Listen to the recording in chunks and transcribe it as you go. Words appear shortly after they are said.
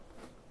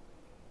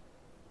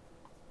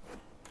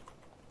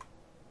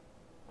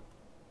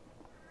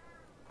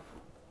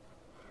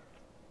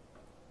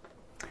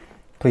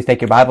Please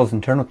take your Bibles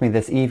and turn with me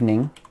this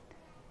evening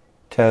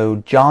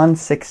to John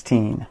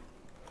 16.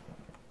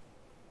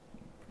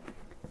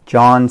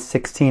 John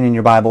 16 in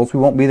your Bibles. We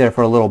won't be there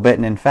for a little bit,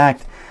 and in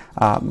fact,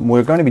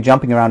 we're going to be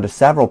jumping around to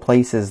several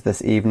places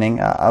this evening,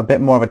 a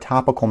bit more of a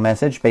topical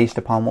message based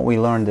upon what we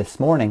learned this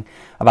morning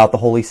about the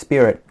Holy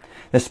Spirit.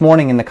 This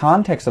morning, in the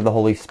context of the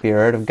Holy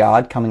Spirit of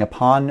God coming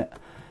upon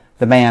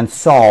the man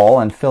Saul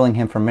and filling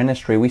him for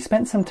ministry, we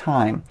spent some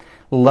time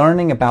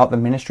learning about the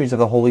ministries of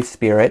the Holy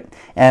Spirit,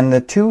 and the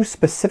two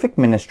specific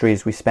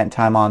ministries we spent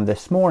time on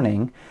this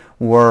morning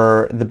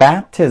were the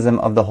baptism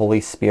of the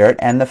Holy Spirit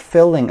and the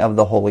filling of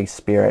the Holy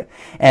Spirit.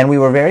 And we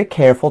were very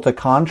careful to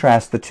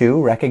contrast the two,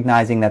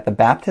 recognizing that the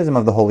baptism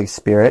of the Holy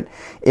Spirit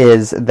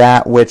is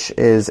that which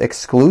is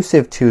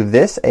exclusive to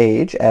this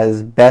age,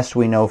 as best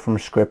we know from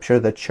Scripture,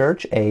 the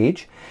church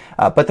age.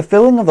 But the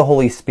filling of the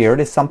Holy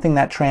Spirit is something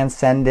that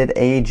transcended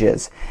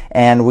ages.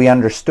 And we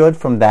understood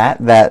from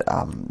that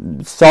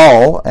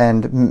Saul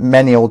and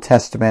many Old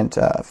Testament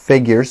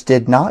figures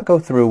did not go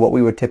through what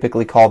we would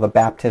typically call the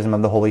baptism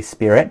of the Holy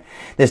Spirit.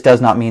 This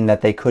does not mean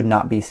that they could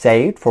not be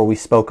saved, for we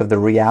spoke of the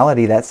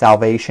reality that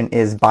salvation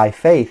is by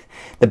faith.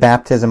 The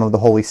baptism of the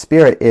Holy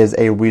Spirit is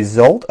a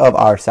result of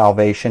our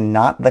salvation,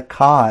 not the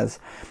cause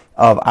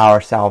of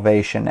our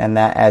salvation, and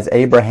that as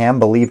Abraham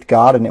believed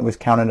God and it was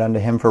counted unto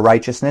him for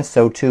righteousness,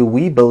 so too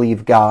we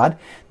believe God,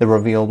 the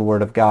revealed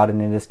Word of God,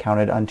 and it is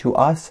counted unto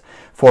us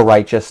for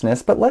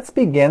righteousness. But let's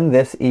begin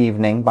this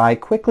evening by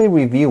quickly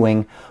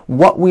reviewing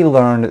what we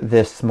learned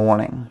this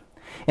morning.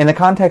 In the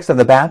context of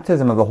the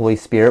baptism of the Holy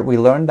Spirit, we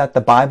learned that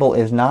the Bible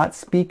is not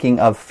speaking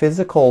of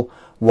physical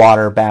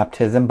water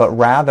baptism, but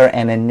rather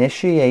an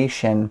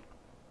initiation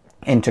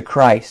into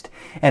Christ.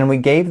 And we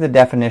gave the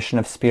definition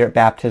of Spirit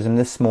baptism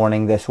this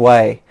morning this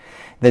way.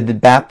 The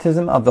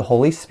baptism of the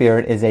Holy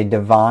Spirit is a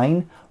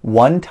divine,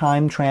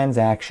 one-time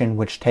transaction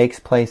which takes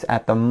place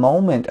at the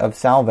moment of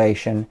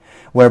salvation,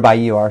 whereby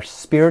you are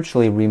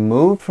spiritually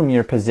removed from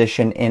your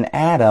position in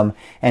Adam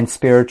and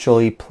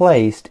spiritually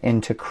placed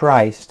into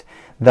Christ,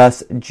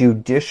 thus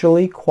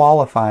judicially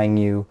qualifying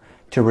you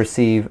to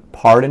receive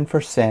pardon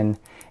for sin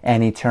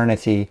and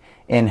eternity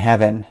in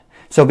heaven.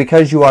 So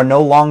because you are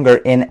no longer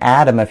in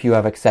Adam if you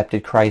have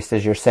accepted Christ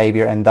as your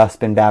Savior and thus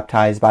been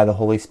baptized by the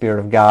Holy Spirit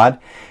of God,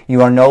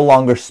 you are no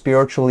longer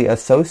spiritually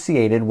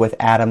associated with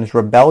Adam's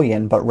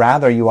rebellion, but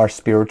rather you are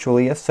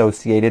spiritually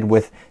associated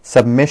with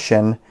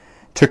submission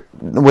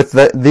with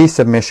the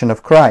submission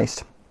of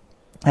Christ.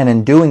 And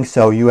in doing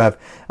so, you have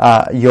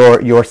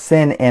your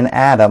sin in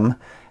Adam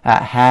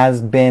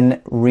has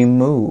been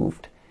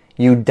removed.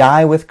 You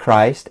die with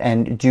Christ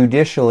and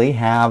judicially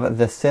have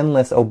the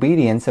sinless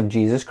obedience of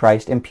Jesus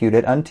Christ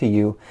imputed unto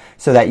you,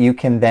 so that you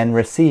can then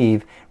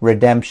receive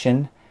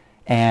redemption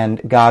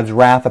and God's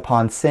wrath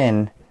upon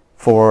sin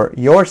for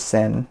your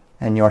sin,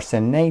 and your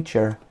sin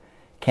nature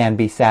can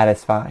be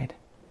satisfied.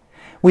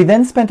 We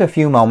then spent a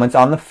few moments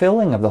on the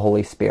filling of the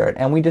Holy Spirit,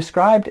 and we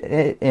described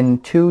it in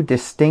two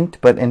distinct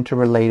but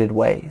interrelated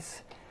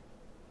ways.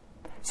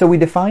 So we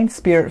defined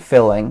Spirit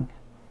filling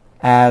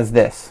as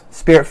this.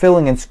 Spirit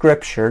filling in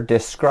Scripture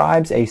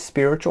describes a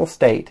spiritual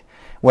state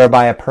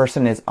whereby a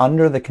person is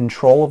under the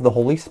control of the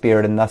Holy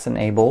Spirit and thus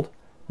enabled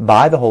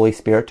by the Holy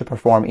Spirit to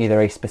perform either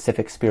a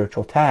specific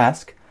spiritual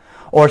task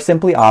or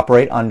simply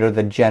operate under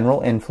the general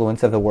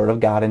influence of the Word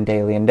of God in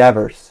daily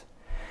endeavors.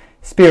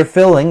 Spirit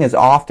filling is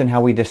often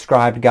how we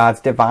described God's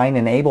divine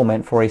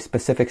enablement for a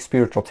specific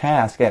spiritual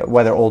task,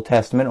 whether Old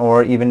Testament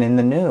or even in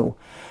the New.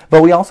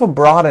 But we also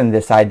broadened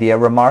this idea,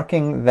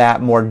 remarking that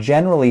more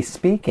generally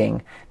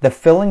speaking, the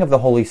filling of the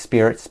Holy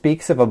Spirit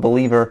speaks of a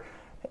believer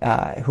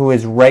who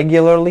is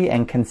regularly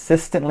and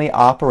consistently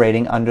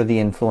operating under the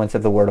influence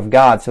of the Word of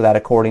God, so that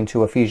according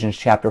to Ephesians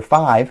chapter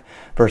 5,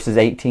 verses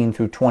 18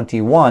 through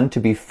 21, to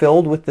be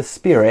filled with the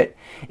Spirit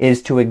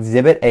is to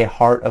exhibit a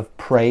heart of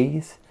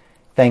praise,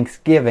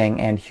 thanksgiving,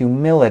 and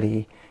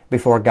humility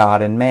before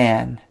God and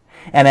man.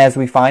 And as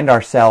we find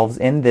ourselves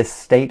in this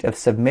state of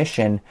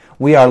submission,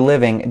 we are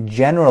living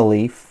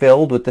generally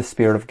filled with the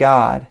Spirit of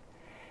God.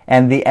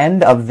 And the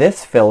end of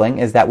this filling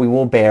is that we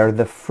will bear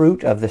the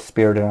fruit of the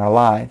Spirit in our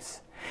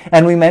lives.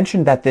 And we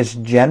mentioned that this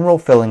general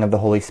filling of the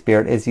Holy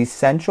Spirit is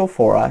essential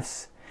for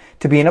us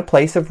to be in a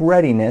place of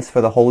readiness for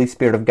the Holy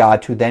Spirit of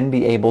God to then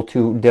be able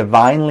to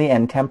divinely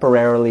and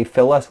temporarily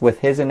fill us with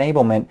His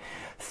enablement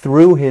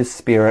through His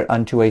Spirit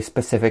unto a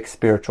specific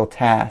spiritual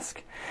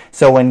task.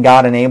 So when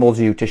God enables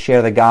you to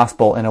share the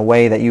gospel in a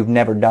way that you've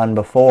never done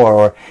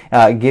before,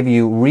 or give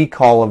you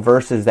recall of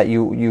verses that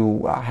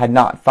you had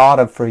not thought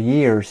of for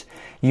years,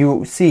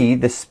 you see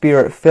the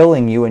Spirit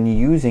filling you and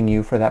using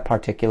you for that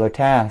particular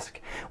task.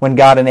 When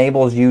God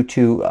enables you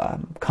to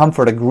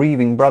comfort a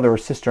grieving brother or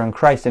sister in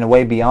Christ in a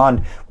way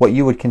beyond what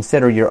you would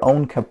consider your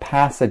own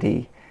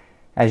capacity,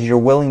 as you're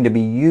willing to be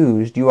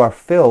used, you are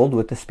filled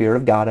with the Spirit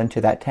of God unto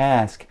that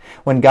task.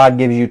 When God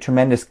gives you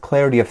tremendous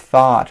clarity of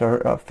thought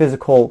or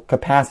physical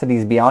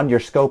capacities beyond your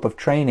scope of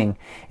training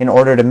in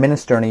order to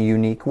minister in a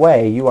unique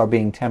way, you are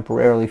being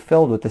temporarily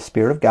filled with the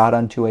Spirit of God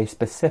unto a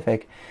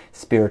specific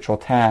spiritual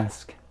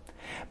task.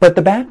 But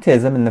the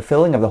baptism and the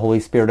filling of the Holy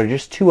Spirit are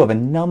just two of a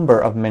number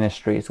of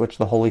ministries which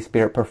the Holy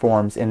Spirit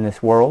performs in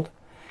this world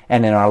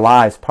and in our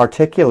lives,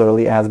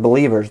 particularly as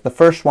believers. The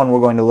first one we're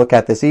going to look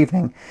at this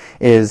evening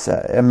is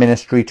a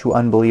ministry to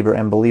unbeliever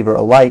and believer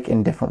alike,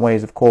 in different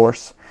ways, of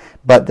course.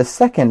 But the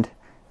second,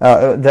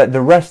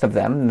 the rest of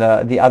them,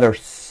 the other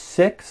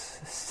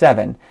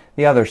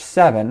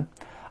seven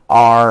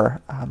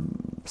are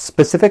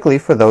specifically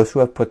for those who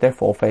have put their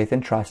full faith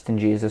and trust in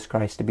Jesus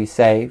Christ to be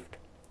saved.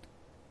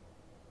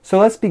 So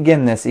let's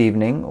begin this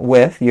evening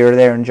with, you're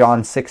there in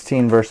John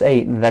 16 verse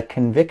 8, the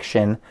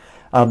conviction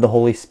of the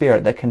Holy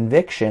Spirit. The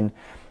conviction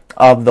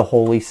of the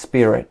Holy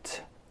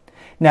Spirit.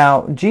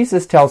 Now,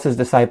 Jesus tells his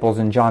disciples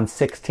in John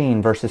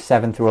 16 verses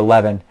 7 through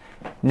 11,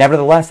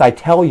 "Nevertheless, I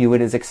tell you,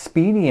 it is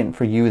expedient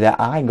for you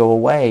that I go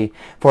away.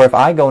 For if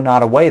I go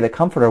not away, the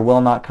Comforter will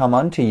not come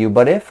unto you.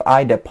 But if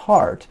I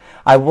depart,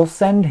 I will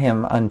send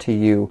him unto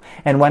you.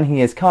 And when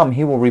he is come,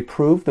 he will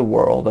reprove the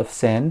world of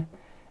sin,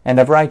 and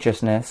of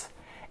righteousness,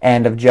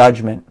 and of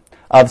judgment.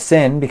 Of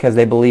sin, because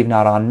they believe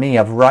not on me.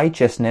 Of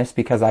righteousness,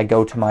 because I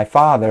go to my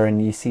Father,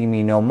 and ye see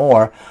me no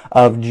more.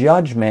 Of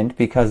judgment,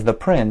 because the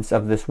prince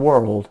of this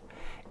world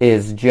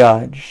is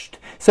judged."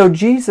 So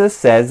Jesus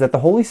says that the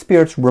Holy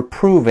Spirit's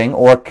reproving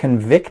or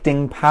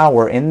convicting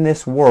power in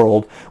this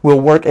world will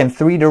work in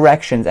three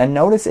directions. And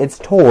notice it's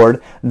toward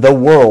the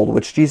world,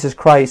 which Jesus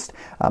Christ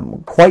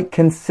quite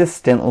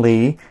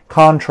consistently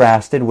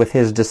contrasted with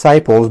his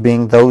disciples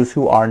being those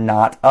who are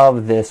not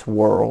of this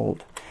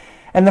world.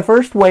 And the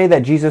first way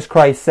that Jesus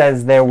Christ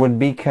says there would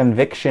be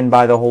conviction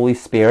by the Holy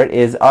Spirit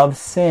is of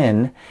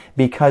sin,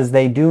 because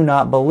they do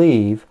not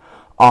believe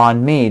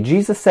on me.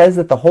 Jesus says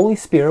that the Holy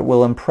Spirit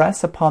will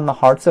impress upon the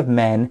hearts of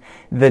men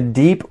the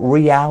deep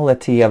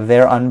reality of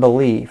their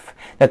unbelief,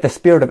 that the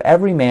spirit of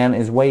every man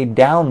is weighed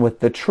down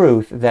with the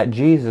truth that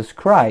Jesus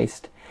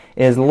Christ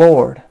is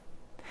Lord.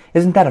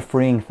 Isn't that a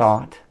freeing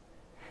thought?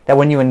 That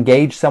when you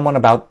engage someone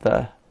about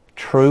the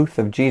truth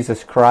of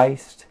Jesus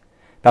Christ,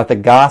 about the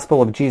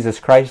gospel of Jesus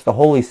Christ, the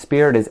Holy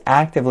Spirit is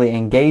actively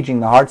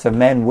engaging the hearts of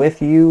men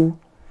with you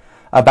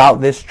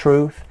about this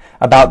truth,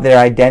 about their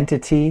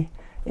identity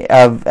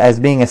as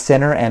being a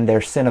sinner and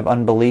their sin of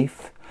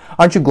unbelief.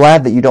 Aren't you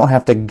glad that you don't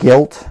have to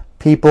guilt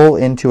people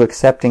into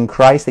accepting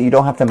Christ, that you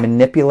don't have to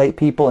manipulate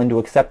people into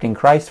accepting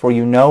Christ, for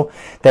you know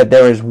that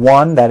there is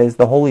one, that is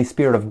the Holy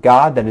Spirit of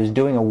God, that is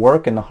doing a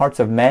work in the hearts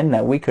of men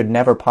that we could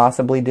never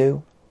possibly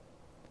do?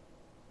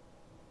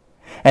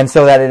 And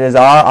so that it is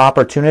our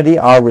opportunity,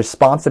 our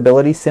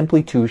responsibility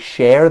simply to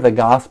share the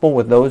gospel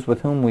with those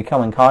with whom we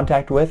come in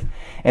contact with,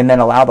 and then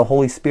allow the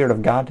Holy Spirit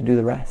of God to do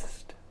the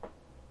rest.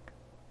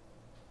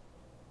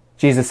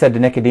 Jesus said to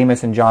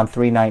Nicodemus in John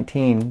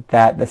 3:19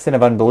 that the sin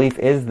of unbelief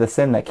is the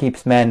sin that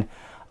keeps men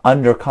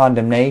under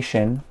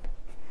condemnation.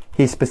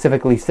 He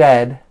specifically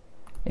said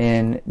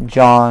in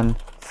John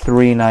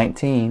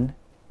 3:19,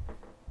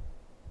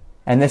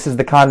 "And this is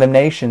the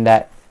condemnation,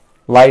 that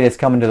light has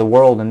come into the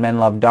world, and men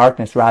love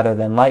darkness rather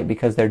than light,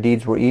 because their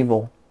deeds were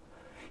evil."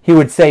 He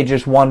would say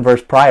just one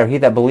verse prior, "He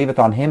that believeth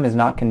on him is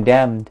not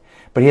condemned,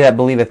 but he that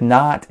believeth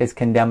not is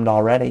condemned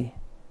already,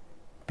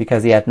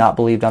 because he hath not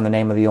believed on the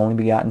name of the only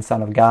begotten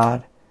Son of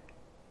God."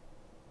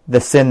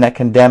 The sin that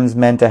condemns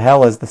men to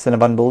hell is the sin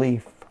of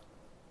unbelief.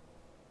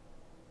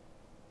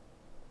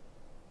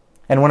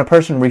 And when a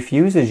person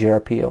refuses your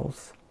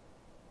appeals,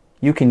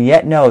 you can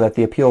yet know that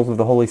the appeals of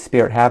the Holy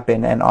Spirit have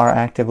been and are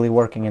actively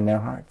working in their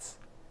hearts.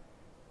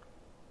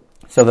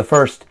 So the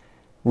first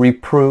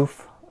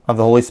reproof of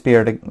the Holy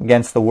Spirit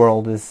against the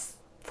world is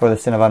for the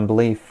sin of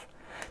unbelief.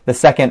 The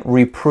second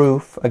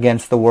reproof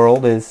against the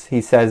world is, he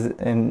says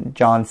in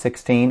John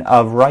 16,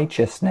 of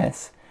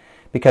righteousness,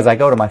 because I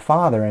go to my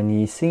Father and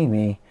ye see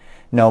me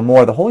no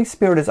more. The Holy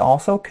Spirit is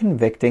also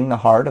convicting the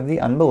heart of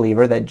the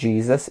unbeliever that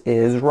Jesus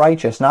is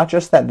righteous. Not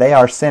just that they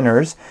are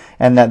sinners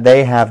and that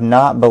they have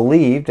not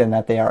believed and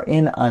that they are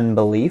in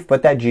unbelief,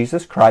 but that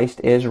Jesus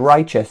Christ is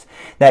righteous.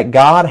 That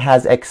God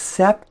has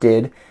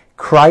accepted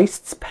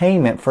Christ's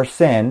payment for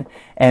sin,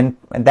 and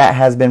that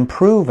has been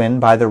proven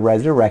by the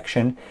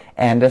resurrection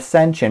and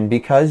ascension.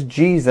 Because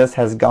Jesus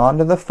has gone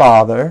to the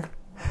Father,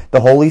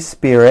 the Holy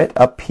Spirit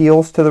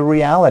appeals to the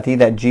reality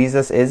that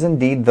Jesus is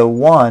indeed the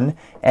one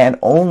and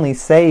only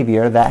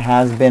Savior that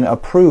has been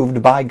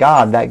approved by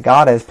God, that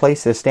God has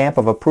placed His stamp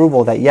of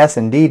approval that yes,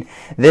 indeed,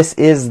 this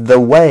is the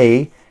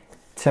way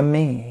to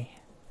me.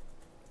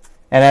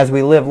 And as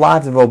we live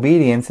lives of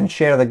obedience and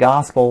share the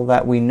gospel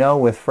that we know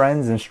with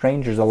friends and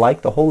strangers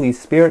alike, the Holy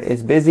Spirit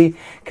is busy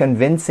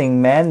convincing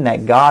men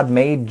that God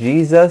made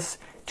Jesus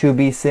to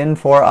be sin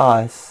for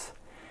us,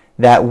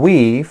 that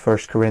we,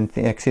 2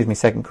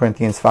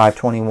 Corinthians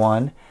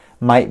 5:21,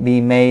 might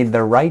be made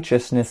the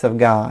righteousness of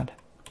God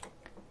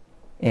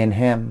in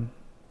Him.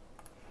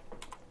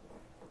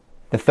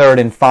 The third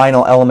and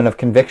final element of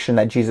conviction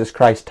that Jesus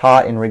Christ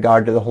taught in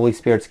regard to the Holy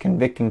Spirit's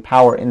convicting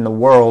power in the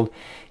world,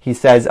 he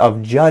says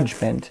of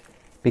judgment,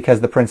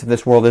 because the prince of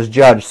this world is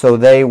judged. So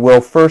they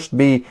will first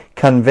be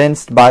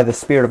convinced by the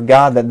Spirit of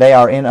God that they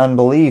are in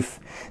unbelief,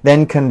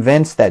 then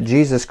convinced that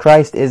Jesus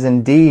Christ is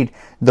indeed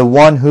the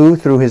one who,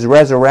 through his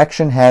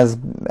resurrection, has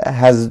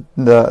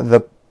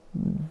the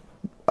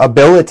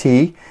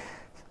ability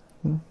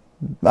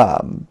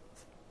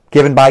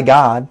given by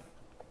God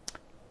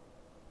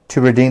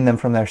to redeem them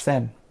from their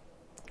sin.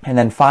 And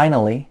then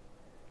finally,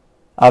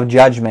 of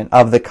judgment,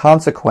 of the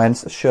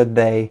consequence should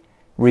they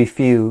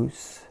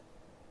refuse.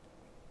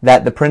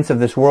 That the prince of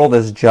this world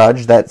is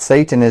judged, that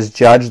Satan is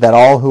judged, that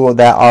all who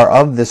that are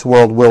of this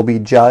world will be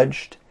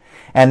judged,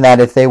 and that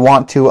if they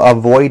want to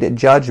avoid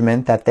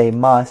judgment, that they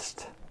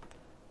must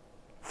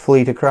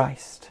flee to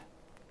Christ.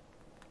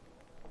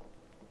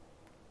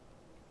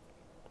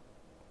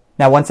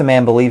 Now, once a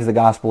man believes the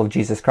gospel of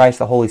Jesus Christ,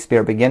 the Holy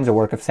Spirit begins a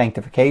work of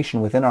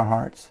sanctification within our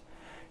hearts,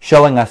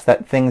 showing us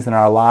that things in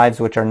our lives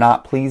which are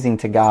not pleasing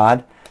to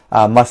God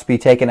must be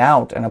taken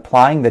out, and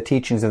applying the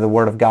teachings of the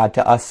Word of God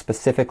to us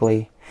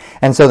specifically.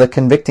 And so the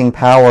convicting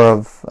power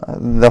of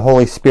the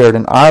Holy Spirit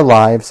in our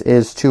lives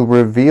is to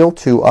reveal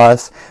to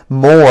us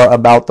more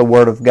about the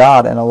Word of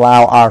God and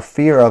allow our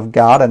fear of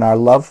God and our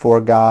love for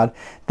God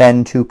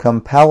then to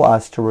compel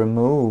us to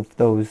remove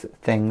those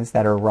things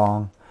that are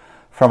wrong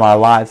from our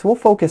lives. We'll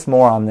focus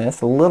more on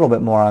this, a little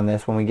bit more on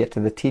this, when we get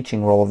to the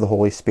teaching role of the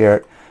Holy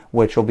Spirit,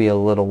 which will be a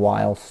little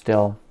while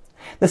still.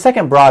 The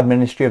second broad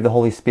ministry of the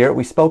Holy Spirit,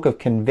 we spoke of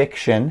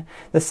conviction.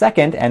 The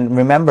second, and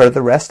remember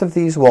the rest of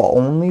these will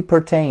only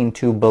pertain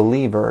to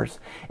believers,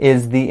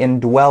 is the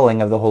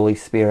indwelling of the Holy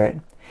Spirit.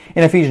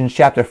 In Ephesians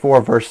chapter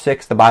 4, verse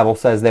 6, the Bible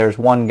says there's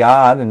one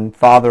God and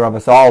Father of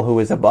us all, who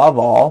is above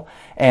all,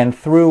 and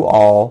through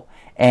all,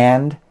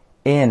 and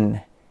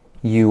in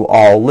you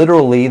all.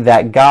 Literally,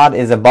 that God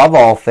is above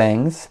all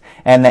things,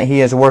 and that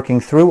He is working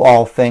through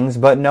all things.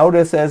 But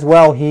notice as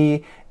well,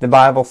 He, the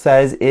Bible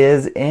says,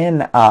 is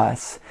in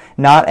us.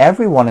 Not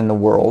everyone in the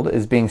world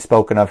is being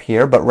spoken of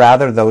here, but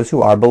rather those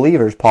who are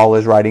believers. Paul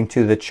is writing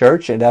to the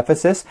church at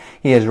Ephesus.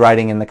 He is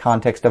writing in the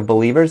context of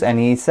believers, and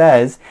he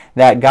says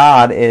that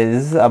God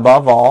is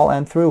above all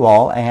and through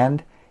all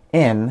and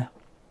in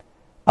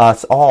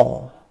us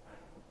all.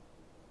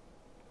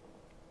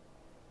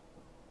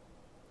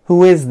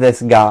 Who is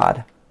this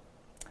God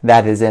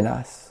that is in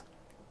us?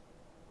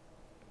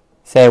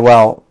 Say,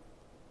 well,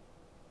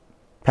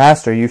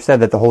 Pastor, you said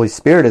that the Holy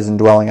Spirit is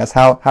indwelling us.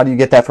 How do you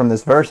get that from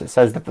this verse? It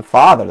says that the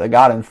Father, the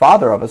God and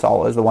Father of us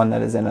all, is the one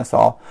that is in us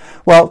all.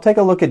 Well, take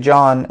a look at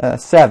John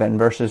 7,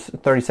 verses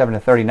 37 to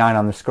 39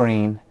 on the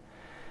screen.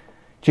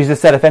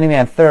 Jesus said, If any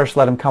man thirst,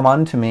 let him come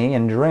unto me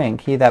and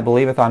drink. He that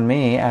believeth on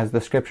me, as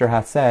the Scripture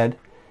hath said,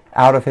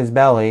 out of his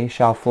belly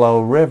shall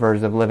flow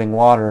rivers of living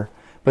water.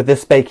 But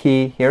this spake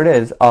he, here it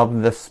is,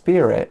 of the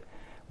Spirit,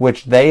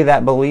 which they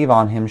that believe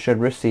on him should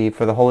receive,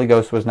 for the Holy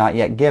Ghost was not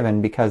yet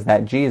given, because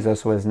that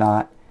Jesus was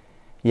not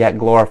yet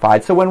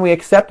glorified. So when we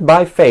accept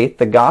by faith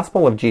the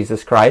gospel of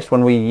Jesus Christ,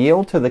 when we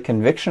yield to the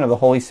conviction of the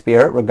Holy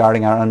Spirit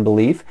regarding our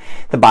unbelief,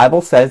 the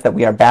Bible says that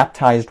we are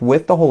baptized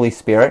with the Holy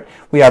Spirit,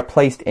 we are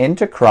placed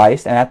into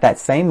Christ, and at that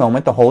same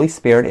moment the Holy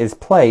Spirit is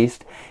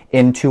placed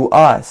into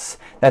us.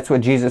 That's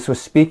what Jesus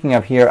was speaking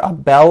of here, a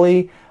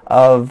belly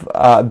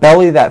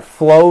that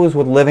flows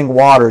with living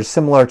waters,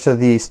 similar to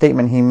the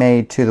statement he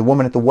made to the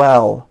woman at the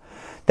well,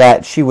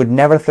 that she would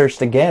never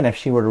thirst again if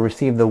she were to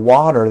receive the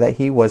water that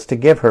he was to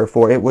give her,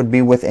 for it would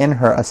be within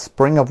her a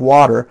spring of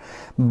water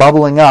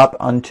bubbling up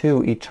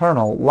unto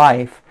eternal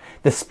life.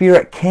 The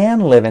Spirit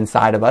can live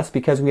inside of us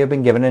because we have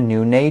been given a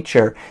new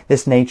nature.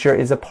 This nature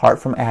is apart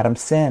from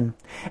Adam's sin.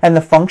 And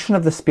the function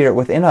of the Spirit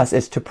within us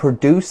is to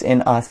produce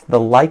in us the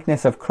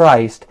likeness of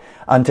Christ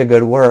unto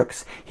good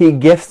works. He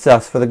gifts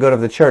us for the good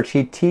of the church.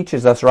 He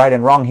teaches us right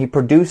and wrong. He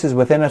produces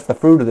within us the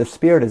fruit of the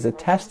Spirit as a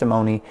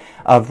testimony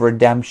of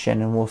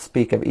redemption. And we'll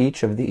speak of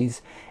each of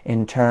these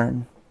in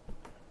turn.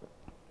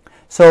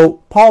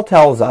 So Paul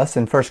tells us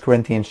in 1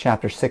 Corinthians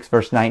chapter 6,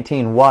 verse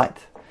 19, what?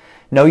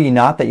 Know ye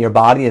not that your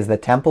body is the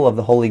temple of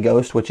the Holy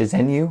Ghost which is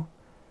in you,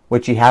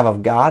 which ye have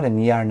of God,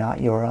 and ye are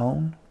not your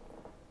own?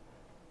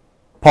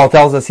 Paul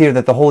tells us here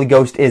that the Holy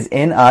Ghost is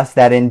in us,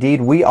 that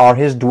indeed we are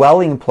His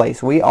dwelling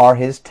place. We are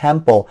His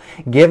temple,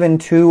 given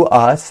to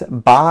us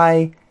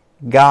by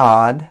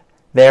God.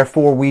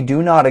 Therefore, we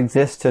do not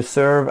exist to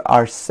serve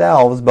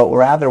ourselves, but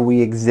rather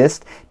we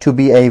exist to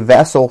be a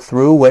vessel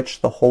through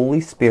which the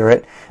Holy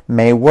Spirit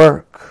may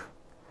work.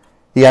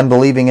 The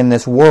unbelieving in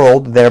this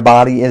world, their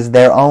body is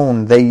their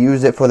own. They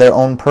use it for their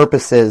own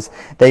purposes.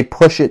 They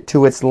push it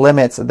to its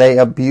limits. They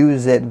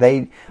abuse it.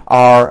 They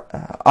are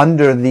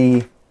under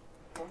the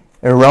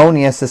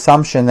erroneous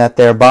assumption that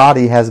their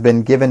body has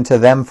been given to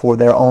them for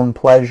their own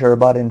pleasure.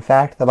 But in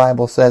fact, the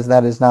Bible says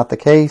that is not the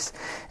case.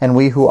 And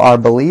we who are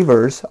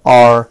believers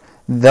are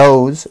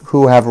those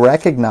who have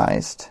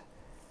recognized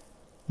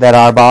that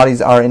our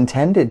bodies are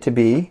intended to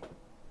be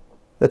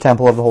the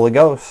temple of the Holy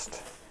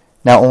Ghost.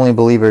 Now, only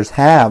believers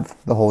have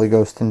the Holy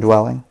Ghost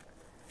indwelling.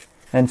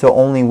 And so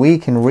only we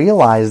can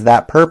realize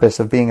that purpose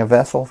of being a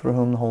vessel through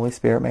whom the Holy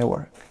Spirit may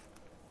work.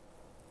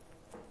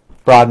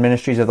 Broad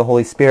ministries of the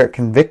Holy Spirit,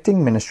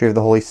 convicting ministry of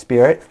the Holy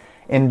Spirit,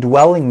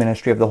 indwelling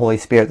ministry of the Holy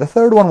Spirit. The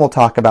third one we'll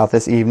talk about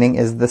this evening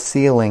is the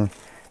sealing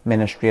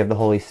ministry of the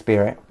Holy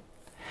Spirit.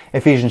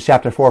 Ephesians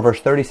chapter 4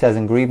 verse 30 says,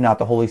 "And grieve not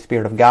the Holy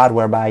Spirit of God,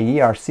 whereby ye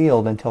are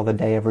sealed until the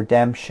day of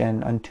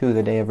redemption," unto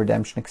the day of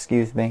redemption,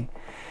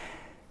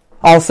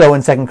 Also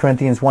in 2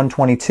 Corinthians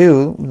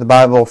 1:22, the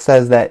Bible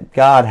says that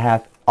God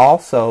hath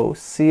also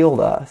sealed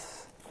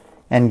us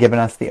and given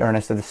us the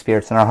earnest of the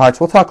spirits in our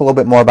hearts. We'll talk a little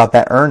bit more about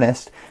that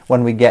earnest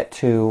when we get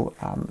to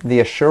the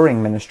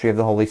assuring ministry of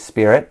the Holy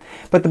Spirit.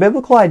 But the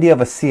biblical idea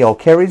of a seal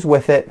carries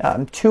with it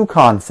two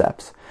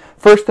concepts.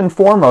 First and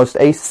foremost,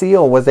 a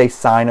seal was a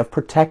sign of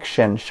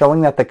protection,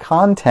 showing that the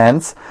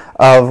contents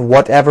of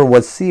whatever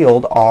was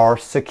sealed are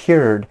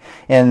secured.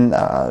 In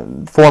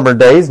former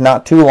days,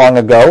 not too long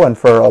ago, and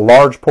for a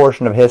large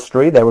portion of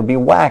history, there would be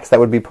wax that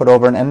would be put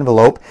over an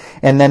envelope,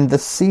 and then the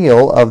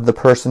seal of the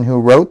person who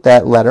wrote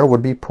that letter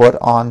would be put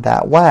on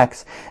that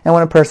wax. And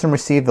when a person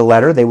received the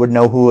letter, they would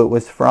know who it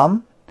was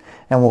from,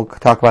 and we'll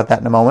talk about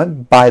that in a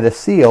moment, by the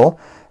seal,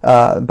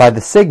 by the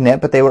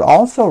signet, but they would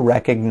also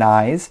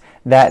recognize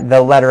that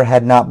the letter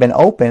had not been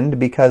opened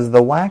because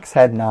the wax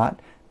had not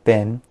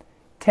been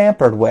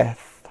tampered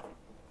with.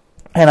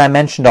 And I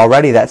mentioned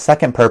already that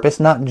second purpose,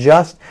 not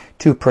just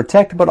to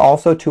protect, but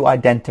also to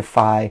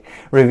identify,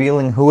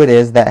 revealing who it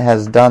is that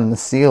has done the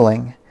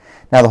sealing.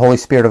 Now the Holy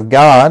Spirit of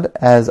God,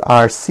 as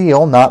our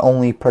seal, not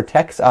only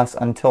protects us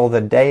until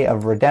the day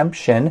of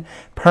redemption,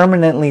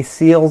 permanently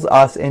seals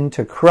us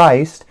into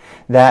Christ,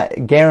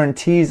 that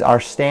guarantees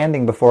our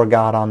standing before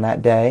God on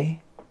that day.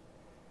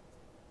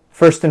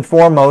 First and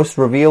foremost,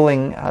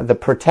 revealing the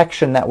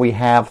protection that we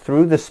have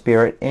through the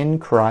Spirit in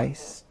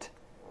Christ.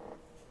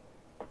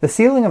 The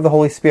sealing of the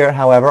Holy Spirit,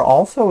 however,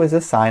 also is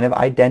a sign of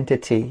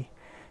identity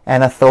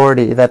and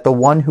authority, that the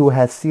one who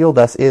has sealed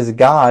us is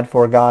God,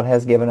 for God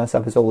has given us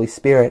of His Holy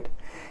Spirit.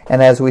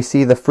 And as we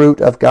see the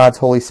fruit of God's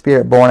Holy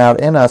Spirit born out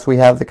in us, we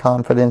have the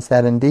confidence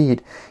that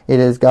indeed it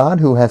is God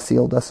who has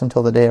sealed us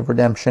until the day of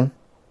redemption,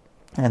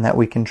 and that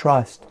we can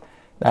trust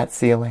that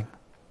sealing.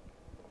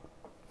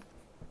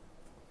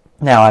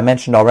 Now, I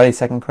mentioned already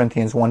 2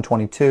 Corinthians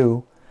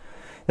 1:22.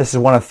 This is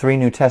one of 3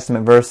 New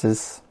Testament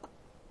verses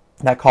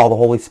that call the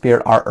Holy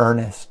Spirit our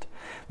earnest,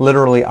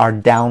 literally our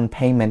down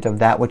payment of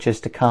that which is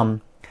to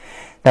come.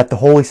 That the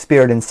Holy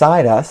Spirit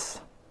inside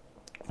us,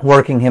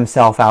 working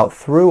Himself out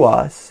through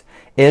us,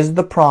 is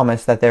the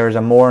promise that there is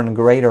a more and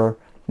greater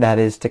that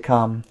is to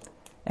come,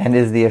 and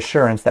is the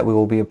assurance that we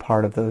will be a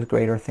part of those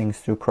greater things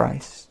through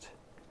Christ.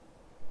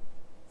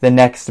 The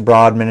next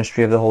broad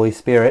ministry of the Holy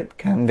Spirit,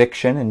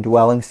 conviction,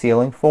 indwelling,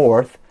 sealing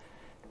forth,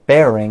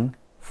 bearing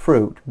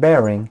fruit.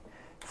 Bearing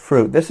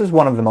fruit. This is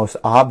one of the most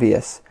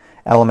obvious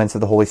elements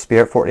of the Holy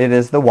Spirit, for it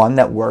is the one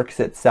that works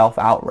itself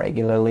out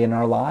regularly in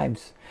our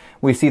lives.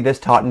 We see this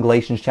taught in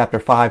Galatians chapter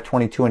 5,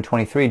 22 and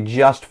 23,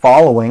 just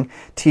following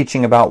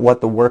teaching about what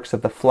the works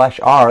of the flesh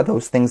are,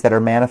 those things that are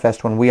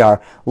manifest when we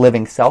are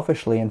living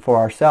selfishly and for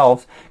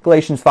ourselves.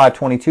 Galatians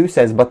 5:22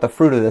 says, "But the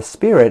fruit of the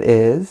Spirit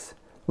is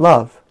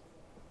love,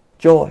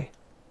 joy,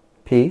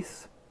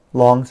 peace,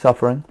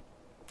 long-suffering,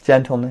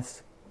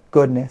 gentleness,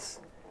 goodness,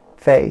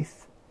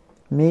 faith,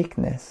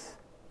 meekness,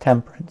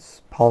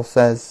 temperance." Paul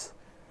says,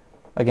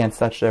 "Against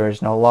such there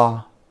is no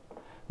law."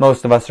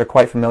 Most of us are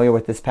quite familiar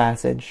with this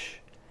passage.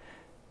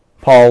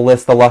 Paul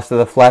lists the lust of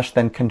the flesh,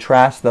 then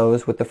contrasts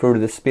those with the fruit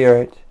of the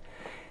Spirit.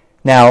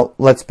 Now,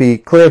 let's be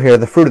clear here.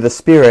 The fruit of the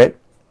Spirit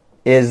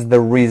is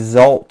the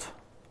result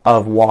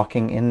of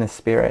walking in the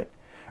Spirit.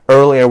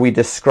 Earlier we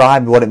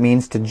described what it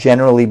means to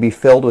generally be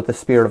filled with the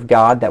Spirit of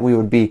God, that we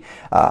would be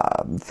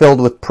filled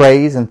with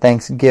praise and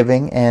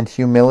thanksgiving and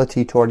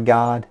humility toward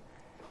God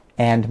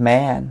and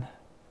man.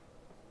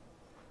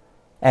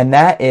 And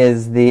that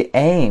is the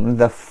aim,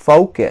 the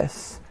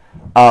focus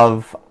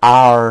of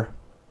our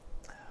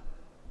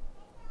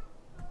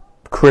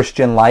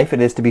Christian life.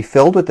 It is to be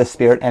filled with the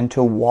Spirit and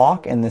to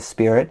walk in the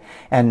Spirit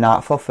and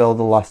not fulfill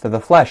the lust of the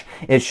flesh.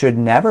 It should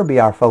never be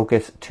our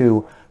focus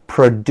to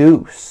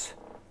produce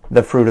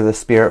the fruit of the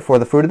Spirit, for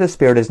the fruit of the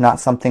Spirit is not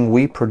something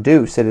we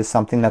produce. It is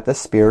something that the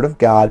Spirit of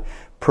God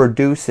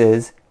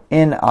produces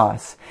in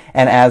us.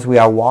 And as we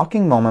are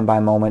walking moment by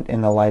moment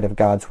in the light of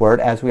God's Word,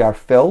 as we are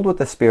filled with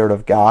the Spirit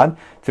of God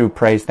through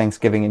praise,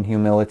 thanksgiving, and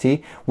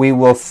humility, we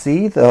will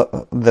see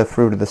the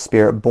fruit of the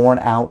Spirit born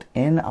out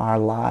in our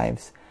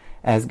lives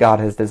as God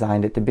has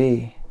designed it to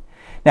be.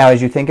 Now,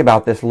 as you think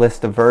about this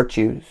list of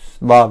virtues,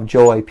 love,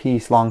 joy,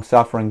 peace,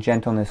 long-suffering,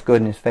 gentleness,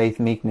 goodness,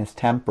 faith, meekness,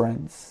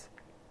 temperance,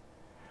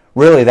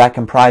 really that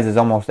comprises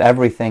almost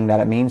everything that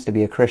it means to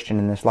be a Christian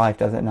in this life,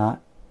 does it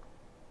not?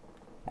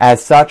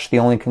 As such, the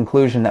only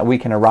conclusion that we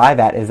can arrive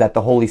at is that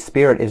the Holy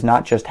Spirit is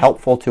not just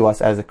helpful to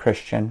us as a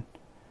Christian,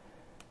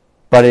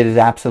 but it is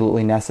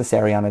absolutely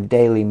necessary on a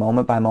daily,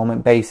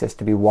 moment-by-moment basis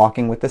to be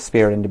walking with the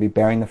Spirit and to be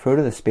bearing the fruit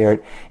of the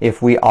Spirit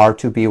if we are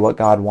to be what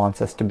God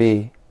wants us to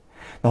be.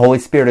 The Holy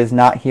Spirit is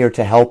not here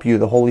to help you.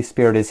 The Holy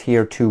Spirit is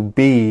here to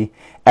be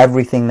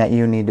everything that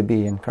you need to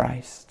be in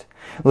Christ.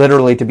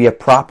 Literally, to be a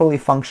properly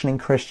functioning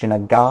Christian, a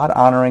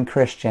God-honoring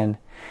Christian,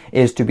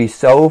 is to be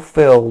so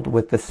filled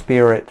with the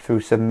Spirit through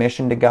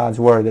submission to God's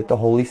Word that the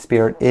Holy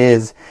Spirit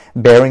is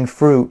bearing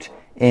fruit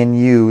in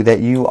you, that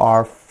you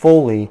are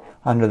fully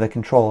under the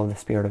control of the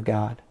Spirit of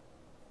God.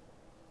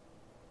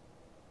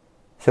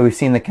 So we've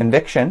seen the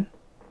conviction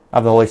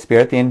of the Holy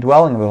Spirit, the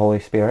indwelling of the Holy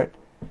Spirit,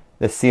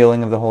 the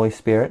sealing of the Holy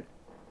Spirit,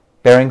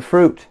 bearing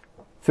fruit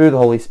through the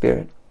Holy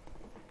Spirit.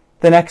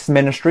 The next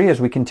ministry,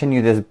 as we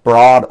continue this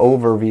broad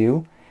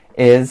overview,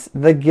 is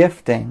the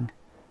gifting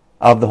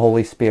of the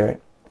Holy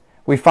Spirit.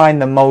 We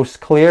find the most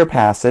clear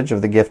passage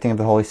of the gifting of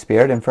the Holy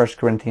Spirit in 1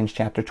 Corinthians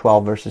chapter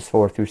 12, verses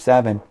 4 through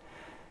 7. The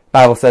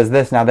Bible says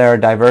this, "Now there are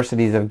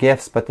diversities of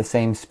gifts, but the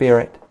same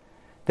Spirit.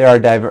 There are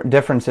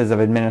differences of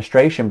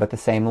administration, but the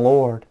same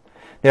Lord.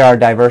 There are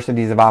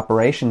diversities of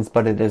operations,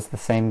 but it is the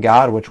same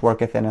God which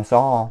worketh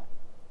all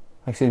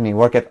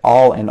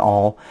in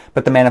all.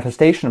 But the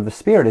manifestation of the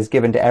Spirit is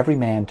given to every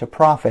man to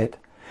profit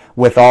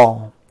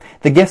withal."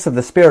 The gifts of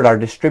the Spirit are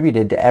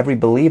distributed to every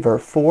believer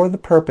for the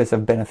purpose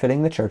of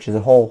benefiting the church as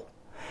a whole.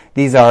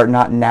 These are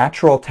not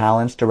natural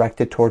talents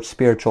directed towards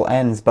spiritual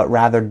ends, but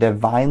rather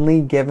divinely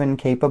given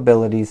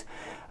capabilities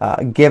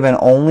given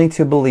only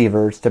to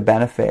believers to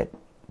benefit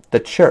the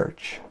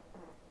church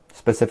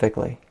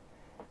specifically.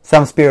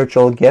 Some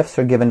spiritual gifts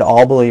are given to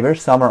all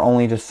believers, some are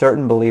only to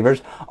certain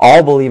believers.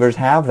 All believers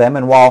have them,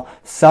 and while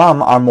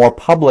some are more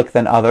public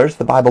than others,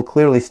 the Bible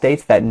clearly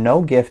states that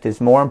no gift is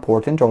more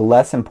important or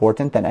less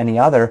important than any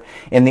other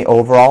in the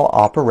overall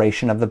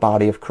operation of the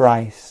body of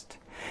Christ.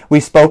 We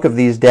spoke of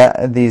these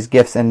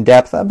gifts in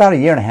depth about a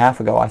year and a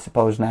half ago, I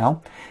suppose now,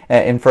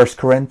 in 1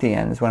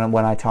 Corinthians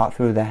when I taught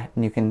through that.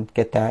 And you can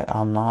get that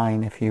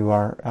online if you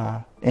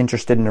are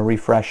interested in a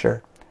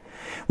refresher.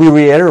 We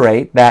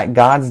reiterate that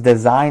God's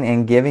design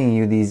in giving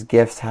you these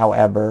gifts,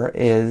 however,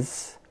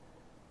 is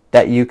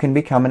that you can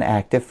become an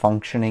active,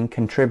 functioning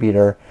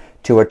contributor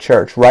to a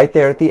church. Right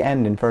there at the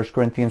end in 1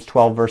 Corinthians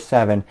 12, verse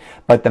 7,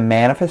 "But the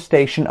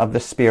manifestation of the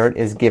Spirit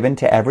is given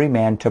to every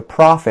man to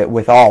profit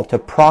withal," to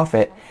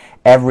profit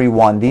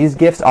everyone. These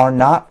gifts are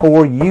not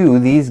for you.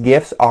 These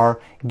gifts are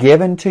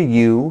given to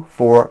you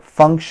for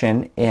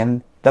function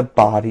in the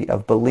body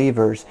of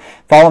believers.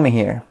 Follow me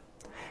here.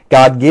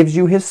 God gives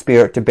you His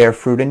Spirit to bear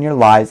fruit in your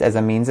lives as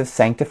a means of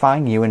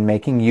sanctifying you and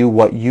making you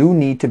what you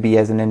need to be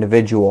as an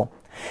individual.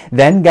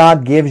 Then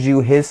God gives you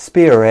His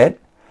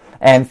Spirit,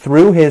 and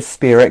through His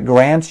Spirit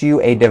grants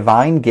you a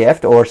divine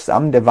gift or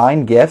some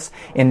divine gifts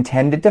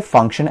intended to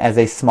function as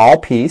a small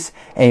piece,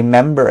 a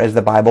member as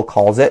the Bible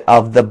calls it,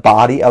 of the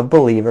body of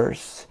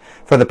believers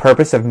for the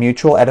purpose of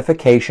mutual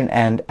edification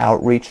and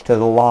outreach to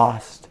the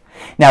lost.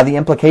 Now, the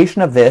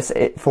implication of this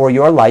for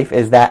your life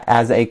is that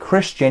as a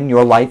Christian,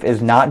 your life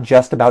is not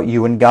just about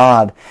you and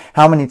God.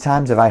 How many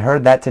times have I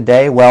heard that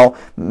today? Well,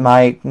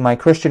 my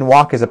Christian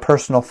walk is a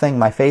personal thing.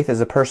 My faith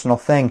is a personal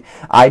thing.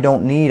 I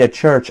don't need a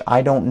church.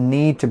 I don't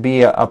need to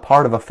be a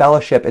part of a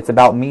fellowship. It's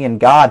about me and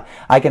God.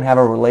 I can have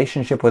a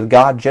relationship with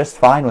God just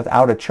fine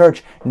without a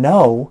church.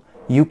 No,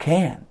 you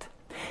can't.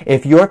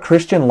 If your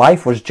Christian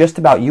life was just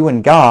about you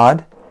and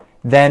God,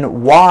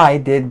 then why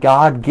did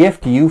God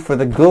gift you for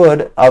the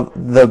good of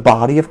the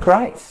body of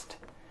Christ?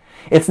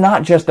 It's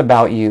not just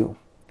about you.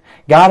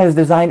 God has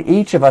designed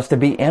each of us to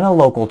be in a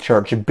local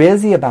church,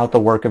 busy about the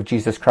work of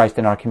Jesus Christ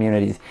in our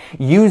communities,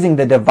 using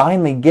the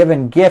divinely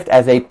given gift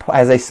as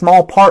a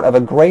small part of a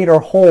greater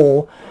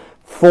whole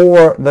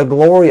for the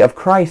glory of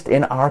Christ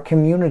in our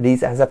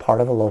communities as a part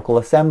of a local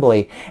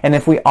assembly. And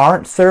if we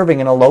aren't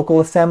serving in a local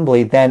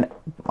assembly, then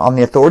on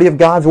the authority of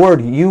God's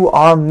Word, you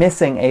are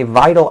missing a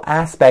vital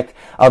aspect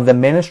of the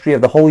ministry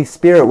of the Holy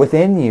Spirit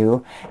within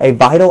you, a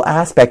vital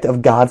aspect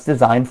of God's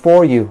design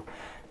for you.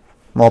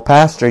 Well,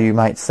 Pastor, you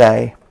might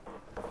say,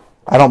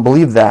 I don't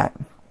believe that.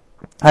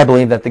 I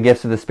believe that the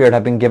gifts of the Spirit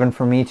have been given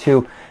for me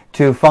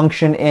to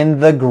function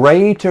in the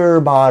greater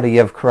body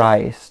of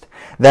Christ.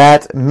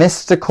 That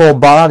mystical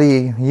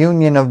body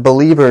union of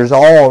believers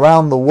all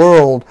around the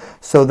world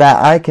so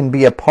that I can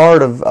be a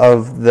part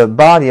of the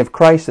body of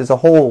Christ as a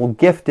whole,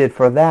 gifted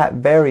for that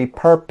very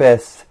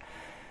purpose.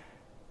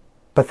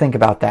 But think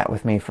about that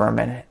with me for a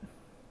minute.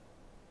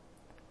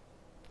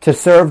 To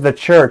serve the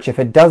church, if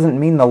it doesn't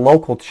mean the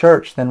local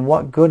church, then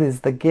what good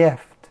is the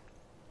gift?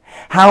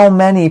 How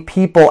many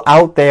people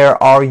out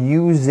there are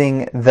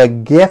using the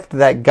gift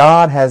that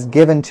God has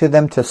given to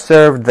them to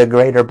serve the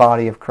greater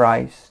body of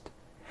Christ?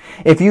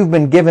 If you've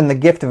been given the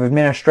gift of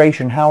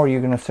administration, how are you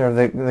going to serve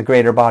the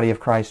greater body of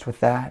Christ with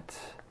that?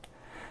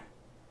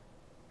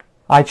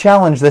 I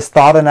challenge this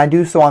thought, and I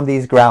do so on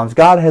these grounds.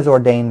 God has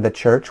ordained the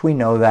church, we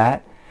know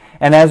that.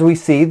 And as we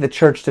see the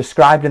church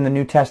described in the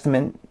New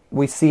Testament,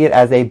 we see it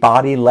as a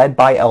body led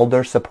by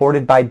elders,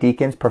 supported by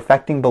deacons,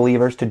 perfecting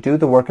believers to do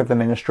the work of the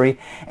ministry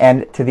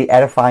and to the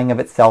edifying of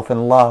itself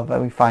in love.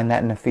 We find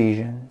that in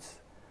Ephesians.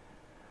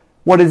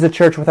 What is a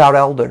church without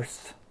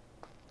elders?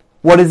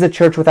 What is a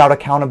church without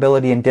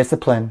accountability and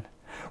discipline?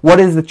 What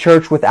is the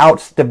church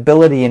without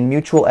stability and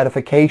mutual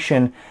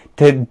edification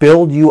to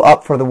build you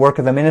up for the work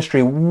of the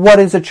ministry? What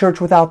is a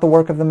church without the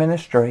work of the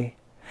ministry?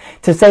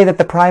 To say that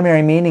the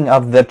primary meaning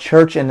of the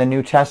church in the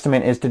New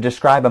Testament is to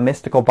describe a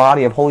mystical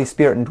body of Holy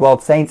Spirit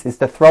indwelled saints is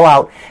to throw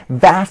out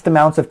vast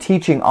amounts of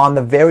teaching on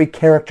the very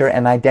character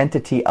and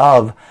identity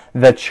of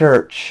the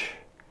church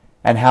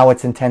and how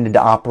it's intended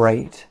to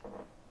operate.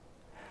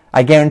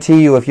 I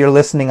guarantee you, if you're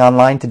listening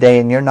online today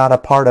and you're not a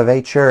part of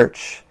a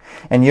church,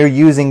 and you're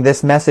using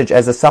this message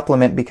as a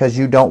supplement because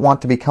you don't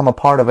want to become a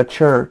part of a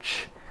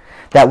church,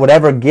 that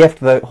whatever gift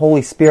the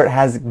Holy Spirit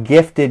has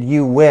gifted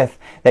you with,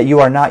 that you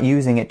are not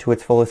using it to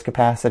its fullest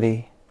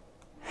capacity.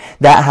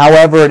 That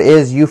however it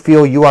is you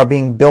feel you are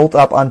being built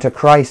up unto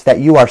Christ, that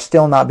you are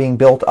still not being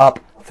built up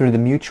through the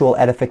mutual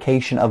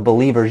edification of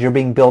believers. You're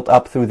being built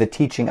up through the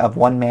teaching of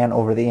one man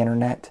over the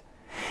internet.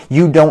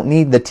 You don't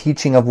need the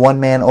teaching of one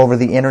man over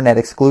the internet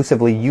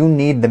exclusively. You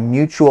need the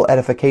mutual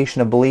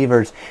edification of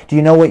believers. Do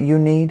you know what you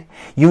need?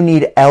 You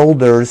need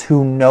elders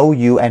who know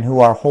you and who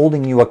are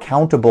holding you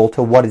accountable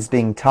to what is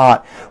being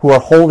taught, who are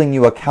holding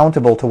you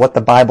accountable to what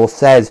the Bible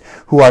says,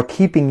 who are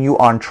keeping you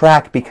on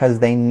track because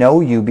they know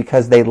you,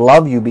 because they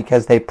love you,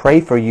 because they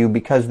pray for you,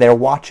 because they're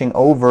watching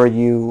over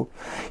you.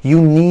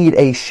 You need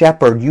a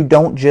shepherd. You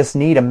don't just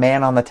need a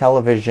man on the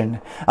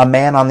television, a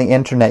man on the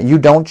internet. You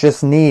don't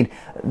just need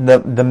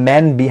the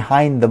men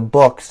behind the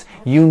books.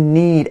 You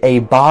need a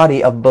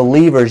body of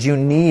believers. You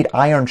need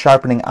iron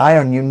sharpening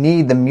iron. You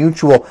need the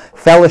mutual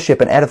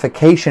fellowship and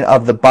edification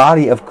of the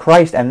body of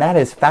Christ. And that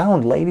is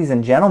found, ladies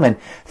and gentlemen,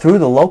 through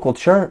the local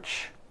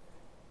church.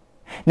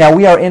 Now,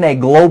 we are in a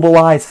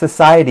globalized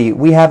society.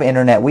 We have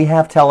internet, we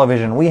have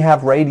television, we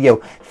have radio.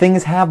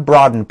 Things have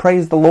broadened.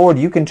 Praise the Lord.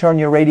 You can turn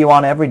your radio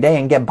on every day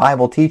and get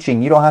Bible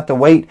teaching. You don't have to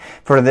wait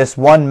for this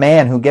one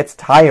man who gets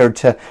tired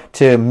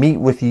to meet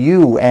with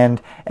you,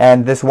 and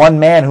this one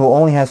man who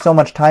only has so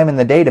much time in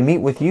the day to meet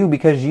with you,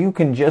 because you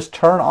can just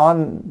turn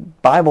on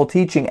Bible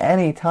teaching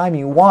anytime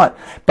you want.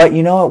 But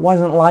you know, it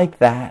wasn't like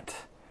that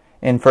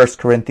in 1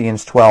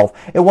 Corinthians 12.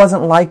 It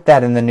wasn't like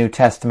that in the New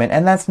Testament,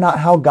 and that's not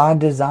how God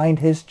designed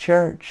His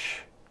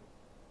church.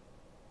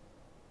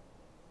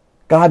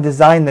 God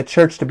designed the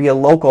church to be a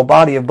local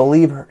body of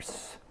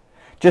believers,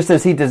 just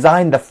as He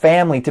designed the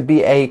family to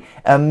be an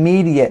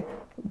immediate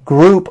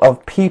group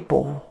of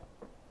people.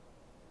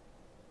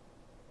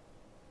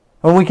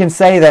 When we can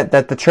say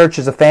that the church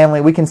is a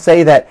family, we can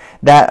say that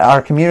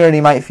our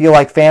community might feel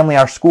like family,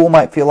 our school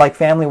might feel like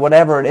family,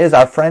 whatever it is,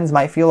 our friends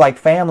might feel like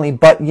family,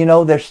 but you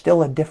know, there's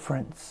still a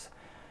difference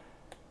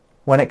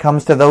when it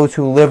comes to those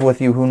who live with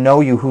you, who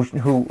know you,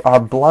 who are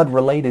blood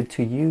related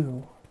to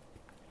you.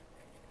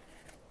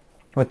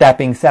 With that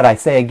being said, I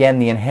say again,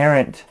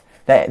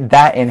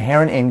 that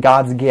inherent in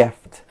God's gift,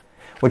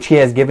 which He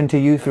has given to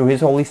you through His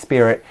Holy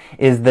Spirit,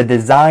 is the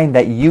design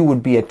that you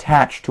would be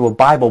attached to a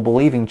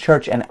Bible-believing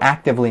church and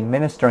actively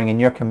ministering in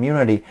your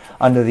community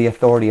under the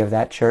authority of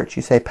that church.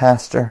 You say,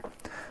 Pastor,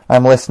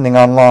 I'm listening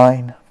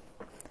online,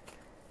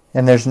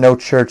 and there's no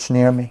church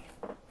near me.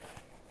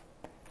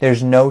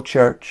 There's no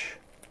church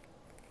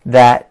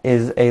that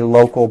is a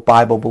local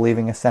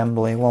Bible-believing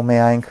assembly. Well, may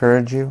I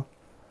encourage you?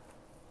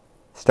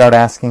 Start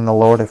asking the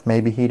Lord if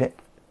maybe He'd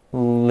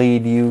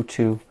lead you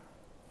to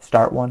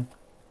start one.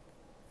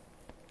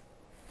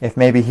 If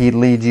maybe He'd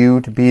lead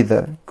you to be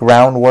the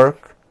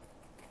groundwork.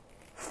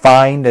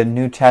 Find a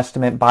New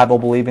Testament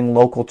Bible-believing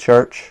local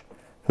church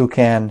who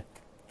can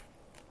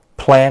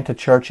plant a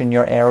church in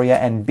your area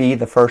and be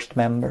the first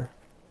member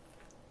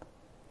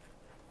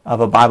of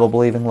a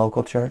Bible-believing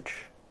local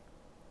church.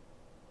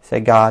 Say,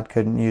 God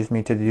couldn't use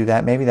me to do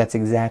that. Maybe that's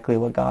exactly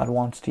what God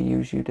wants to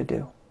use you to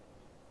do.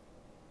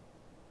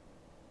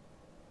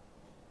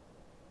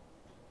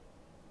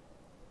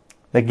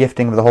 The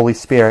gifting of the Holy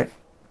Spirit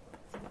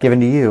given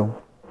to you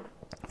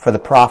for the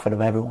profit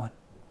of everyone.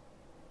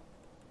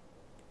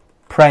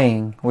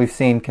 Praying, we've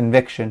seen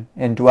conviction,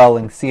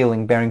 indwelling,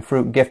 sealing, bearing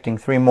fruit, gifting.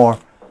 3 more.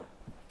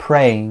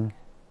 Praying.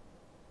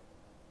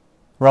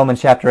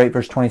 Romans chapter 8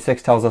 verse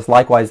 26 tells us,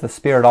 likewise the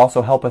Spirit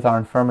also helpeth our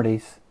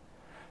infirmities.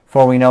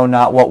 For we know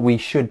not what we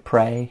should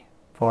pray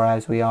for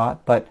as we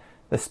ought, but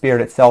the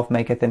Spirit itself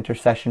maketh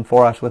intercession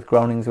for us with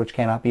groanings which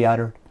cannot be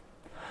uttered.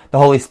 The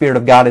Holy Spirit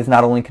of God is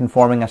not only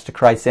conforming us to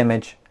Christ's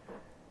image,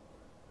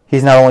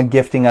 He's not only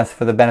gifting us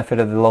for the benefit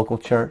of the local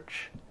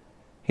church,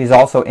 He's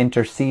also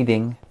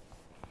interceding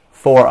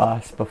for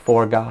us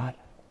before God.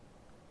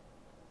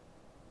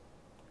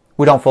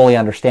 We don't fully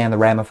understand the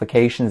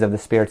ramifications of the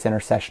Spirit's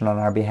intercession on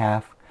our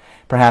behalf.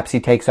 Perhaps He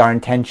takes our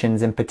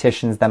intentions and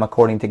petitions them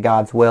according to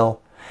God's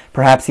will.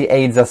 Perhaps He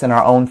aids us in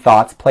our own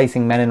thoughts,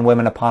 placing men and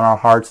women upon our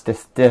hearts,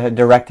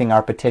 directing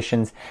our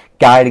petitions,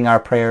 guiding our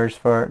prayers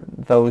for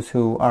those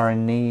who are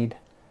in need.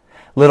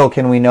 Little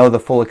can we know the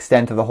full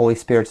extent of the Holy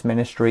Spirit's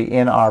ministry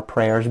in our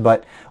prayers,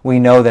 but we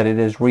know that it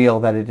is real,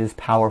 that it is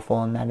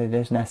powerful, and that it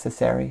is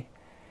necessary.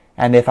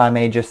 And if I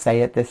may just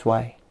say it this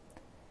way,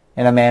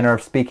 in a manner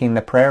of speaking,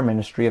 the prayer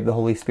ministry of the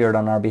Holy Spirit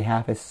on our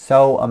behalf is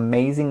so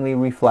amazingly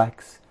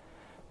reflects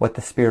what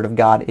the Spirit of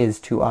God is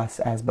to us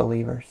as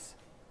believers.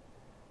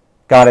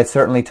 God has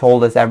certainly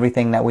told us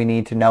everything that we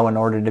need to know in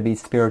order to be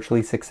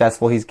spiritually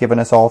successful. He's given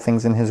us all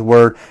things in His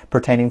Word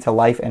pertaining to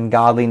life and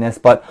godliness,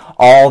 but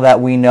all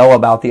that we know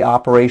about the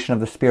operation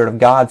of the Spirit of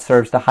God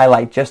serves to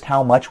highlight just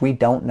how much we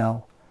don't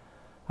know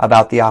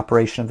about the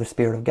operation of the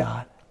Spirit of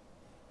God.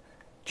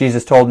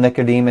 Jesus told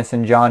Nicodemus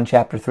in John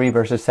chapter 3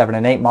 verses 7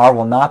 and 8,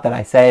 Marvel not that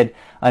I said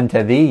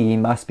unto thee, ye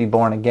must be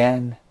born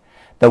again.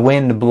 The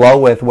wind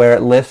bloweth where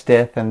it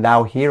listeth, and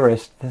thou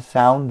hearest the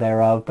sound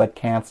thereof, but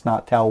canst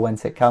not tell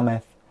whence it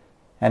cometh,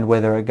 and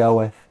whither it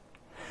goeth.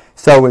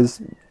 So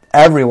is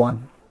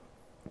everyone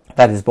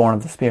that is born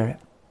of the Spirit.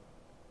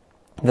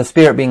 The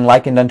Spirit being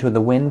likened unto the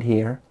wind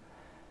here,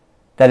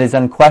 in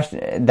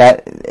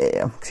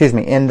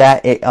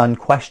that it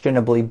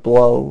unquestionably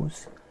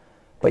blows,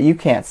 but you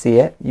can't see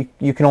it.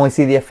 You can only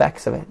see the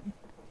effects of it. You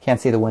can't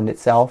see the wind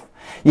itself.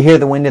 You hear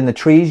the wind in the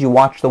trees, you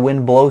watch the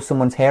wind blow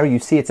someone's hair, you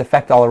see its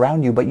effect all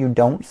around you, but you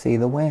don't see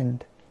the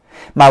wind.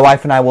 My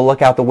wife and I will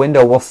look out the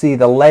window, we'll see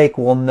the lake,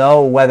 we'll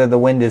know whether the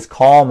wind is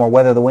calm or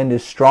whether the wind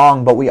is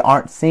strong, but we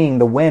aren't seeing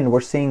the wind,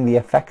 we're seeing the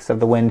effects of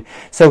the wind.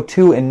 So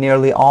too, in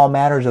nearly all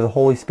matters of the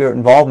Holy Spirit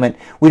involvement,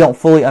 we don't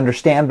fully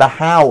understand the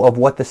how of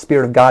what the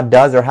Spirit of God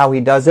does or how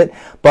He does it,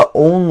 but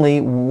only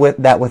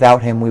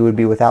without Him we would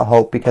be without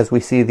hope, because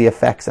we see the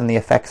effects, and the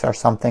effects are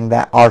something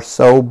that are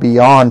so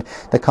beyond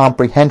the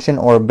comprehension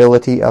or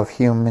ability of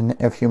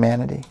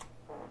humanity.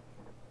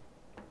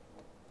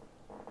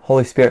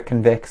 Holy Spirit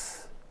convicts.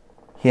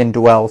 He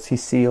indwells, He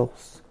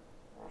seals,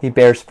 He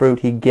bears fruit,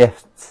 He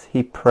gifts,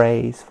 He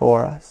prays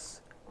for us.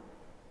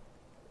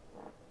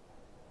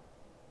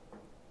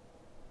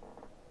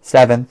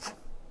 Seventh,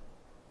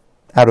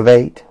 out of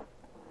 8,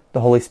 the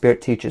Holy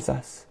Spirit teaches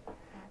us.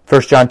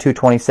 1 John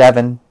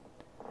 2:27,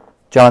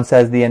 John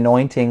says, the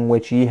anointing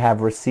which ye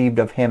have received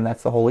of Him,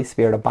 that's the Holy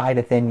Spirit,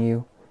 abideth in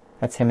you.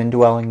 That's Him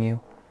indwelling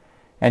you.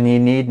 And ye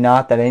need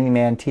not that any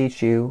man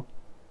teach you,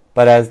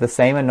 but as the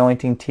same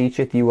anointing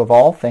teacheth you of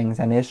all things,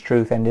 and is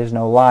truth, and is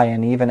no lie,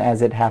 and even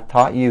as it hath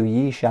taught you,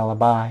 ye shall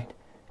abide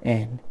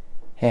in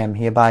Him.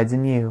 He abides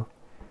in you.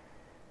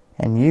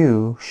 And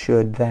you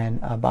should then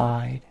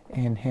abide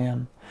in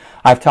Him.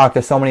 I've talked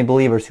to so many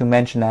believers who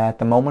mention that at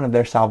the moment of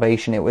their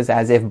salvation, it was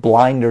as if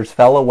blinders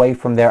fell away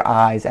from their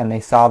eyes and they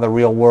saw the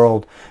real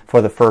world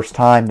for the first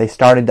time. They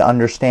started to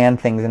understand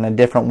things in a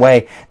different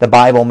way. The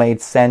Bible made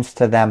sense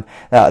to them.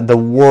 The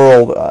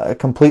world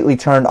completely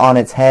turned on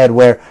its head,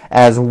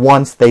 whereas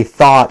once they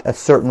thought a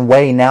certain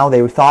way, now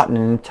they thought in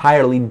an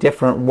entirely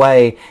different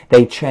way.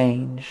 They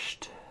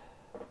changed.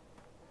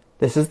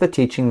 This is the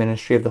teaching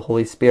ministry of the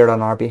Holy Spirit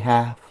on our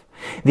behalf.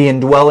 The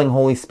indwelling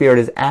Holy Spirit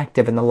is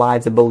active in the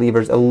lives of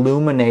believers,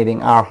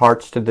 illuminating our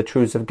hearts to the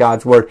truths of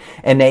God's Word,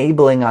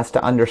 enabling us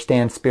to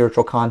understand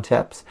spiritual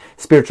concepts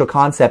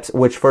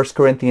which 1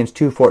 Corinthians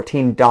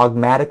 2:14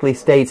 dogmatically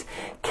states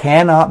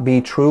cannot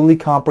be truly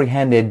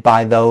comprehended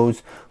by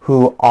those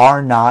who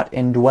are not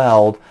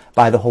indwelled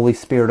by the Holy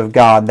Spirit of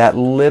God. That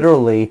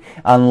literally,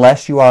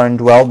 unless you are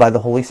indwelled by the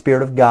Holy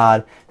Spirit of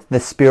God, the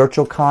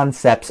spiritual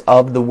concepts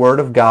of the Word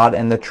of God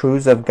and the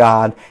truths of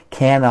God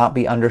cannot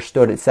be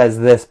understood. It says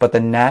this, but the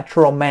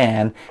natural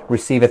man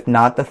receiveth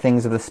not the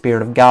things of the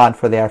Spirit of God,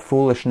 for they are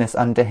foolishness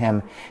unto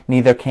him.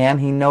 Neither can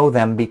he know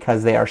them,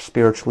 because they are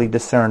spiritually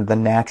discerned. The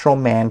natural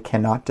man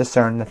cannot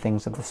discern the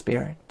things of the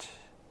Spirit.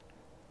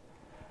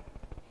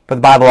 But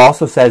the Bible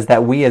also says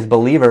that we as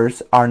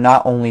believers are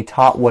not only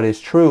taught what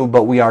is true,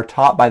 but we are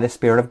taught by the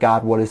Spirit of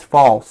God what is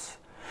false.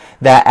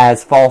 That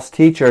as false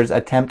teachers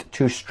attempt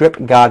to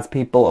strip God's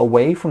people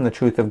away from the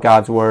truth of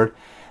God's Word,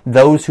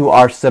 those who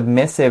are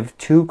submissive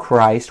to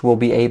Christ will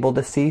be able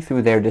to see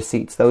through their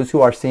deceits. Those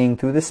who are seeing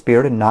through the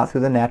Spirit and not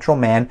through the natural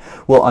man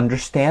will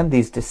understand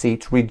these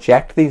deceits,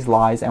 reject these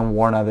lies, and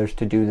warn others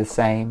to do the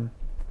same.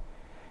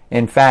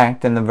 In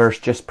fact, in the verse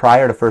just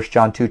prior to 1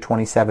 John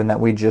 2:27 that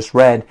we just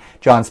read,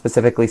 John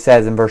specifically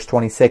says in verse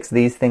 26,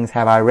 these things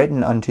have I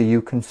written unto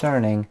you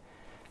concerning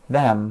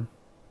them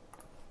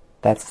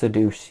that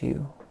seduce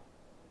you.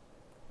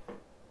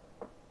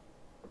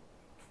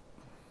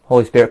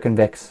 Holy Spirit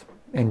convicts,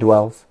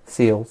 indwells,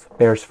 seals,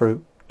 bears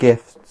fruit,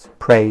 gifts,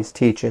 prays,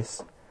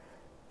 teaches.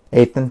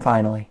 Eighth and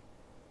finally,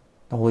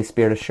 the Holy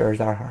Spirit assures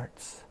our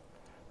hearts.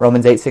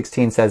 Romans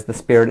 8:16 says, the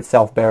Spirit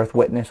itself beareth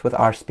witness with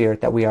our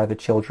spirit that we are the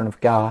children of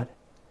God.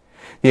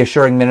 The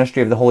assuring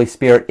ministry of the Holy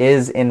Spirit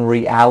is in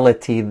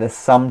reality the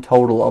sum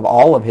total of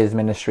all of His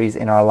ministries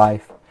in our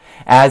life.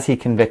 As He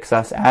convicts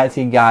us, as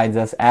He guides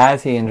us,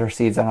 as He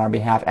intercedes on our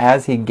behalf,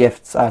 as He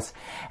gifts us,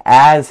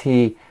 as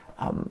He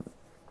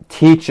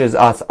teaches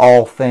us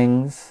all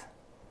things,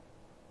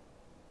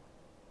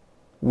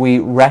 we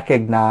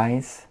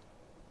recognize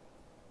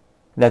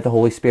that the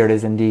Holy Spirit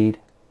is indeed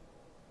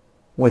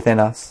within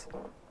us,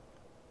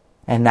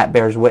 and that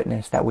bears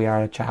witness that we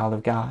are a child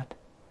of God.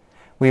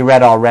 We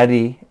read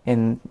already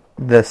in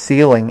the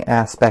sealing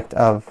aspect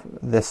of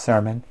this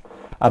sermon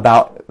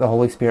about the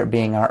Holy Spirit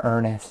being our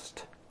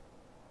earnest.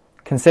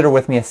 Consider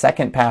with me a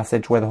second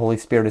passage where the Holy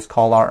Spirit is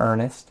called our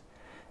earnest,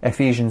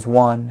 Ephesians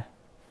 1.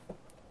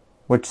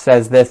 Which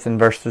says this in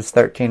verses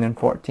 13 and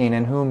 14,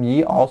 in whom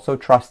ye also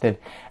trusted,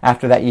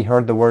 after that ye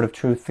heard the word of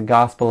truth, the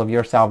gospel of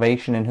your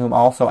salvation, in whom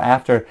also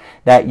after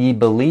that ye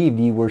believed,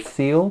 ye were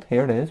sealed,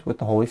 here it is, with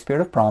the Holy Spirit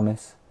of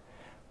promise,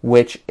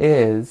 which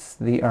is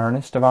the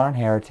earnest of our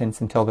inheritance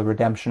until the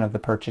redemption of the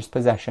purchased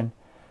possession,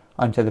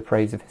 unto the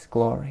praise of His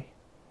glory.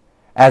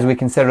 As we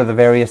consider the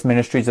various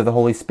ministries of the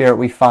Holy Spirit,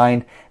 we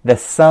find the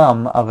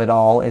sum of it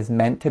all is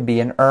meant to be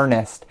an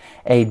earnest,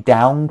 a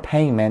down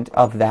payment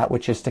of that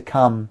which is to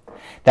come.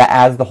 That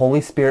as the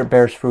Holy Spirit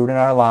bears fruit in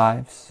our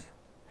lives,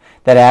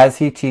 that as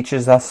He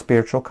teaches us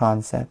spiritual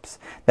concepts,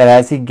 that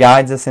as He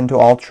guides us into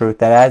all truth,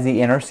 that as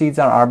He intercedes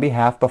on our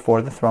behalf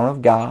before the throne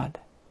of God,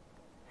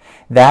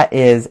 that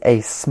is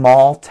a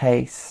small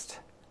taste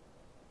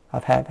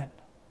of heaven.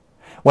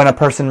 When a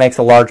person makes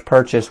a large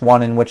purchase,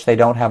 one in which they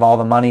don't have all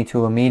the money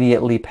to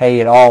immediately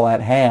pay it all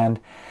at hand,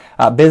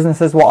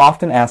 businesses will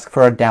often ask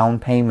for a down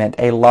payment,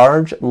 a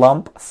large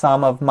lump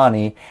sum of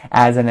money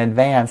as an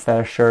advance that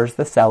assures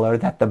the seller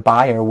that the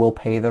buyer will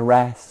pay the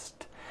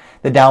rest.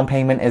 The down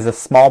payment is a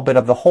small bit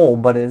of the whole,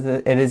 but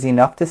it is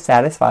enough to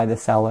satisfy the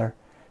seller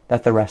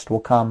that the rest will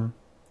come.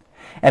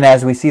 And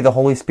as we see the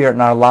Holy Spirit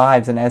in our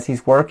lives, and as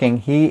He's working,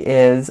 He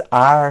is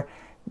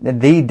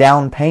the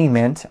down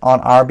payment on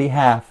our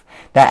behalf.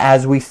 That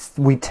as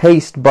we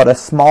taste but a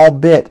small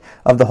bit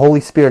of the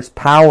Holy Spirit's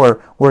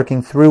power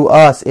working through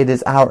us, it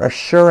is our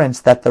assurance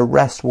that the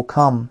rest will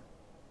come.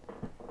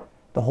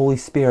 The Holy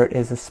Spirit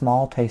is a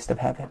small taste of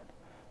heaven,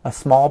 a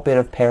small bit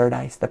of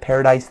paradise, the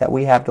paradise that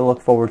we have to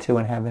look forward to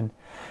in heaven,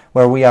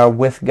 where we are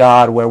with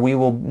God, where we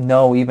will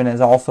know even as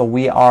also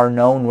we are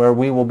known, where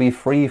we will be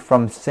free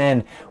from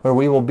sin, where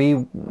we will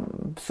be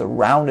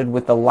surrounded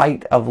with the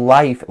light of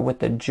life, with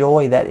the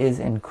joy that is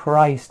in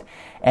Christ.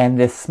 And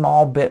this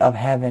small bit of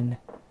heaven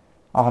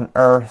on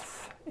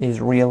earth is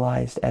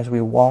realized as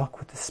we walk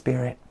with the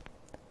Spirit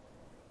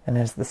and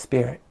as the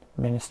Spirit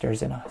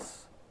ministers in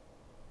us.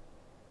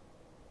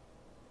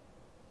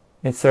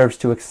 It serves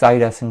to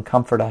excite us and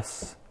comfort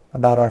us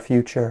about our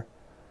future.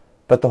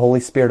 But the Holy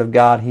Spirit of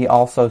God, He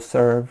also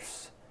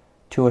serves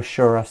to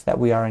assure us that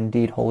we are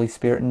indeed Holy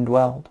Spirit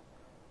indwelled,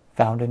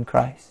 found in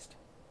Christ.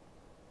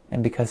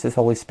 And because His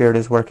Holy Spirit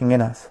is working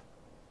in us,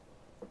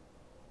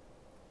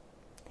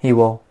 He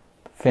will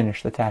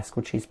finish the task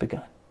which He's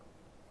begun.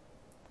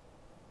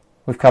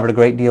 We've covered a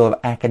great deal of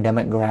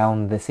academic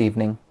ground this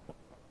evening,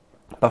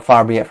 but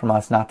far be it from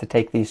us not to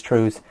take these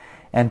truths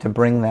and to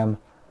bring them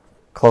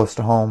close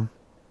to home.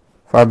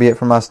 Far be it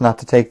from us not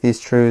to take these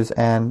truths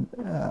and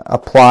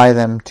apply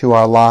them to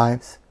our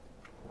lives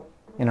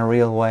in a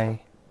real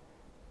way.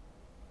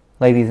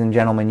 Ladies and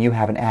gentlemen, you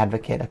have an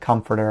advocate, a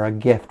comforter, a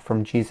gift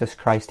from Jesus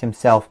Christ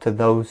Himself to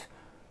those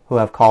who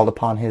have called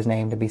upon His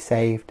name to be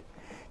saved.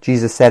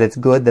 Jesus said, it's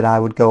good that I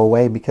would go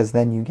away because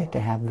then you get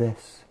to have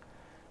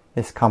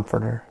this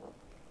comforter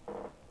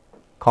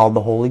called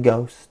the Holy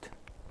Ghost.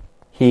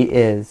 He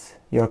is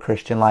your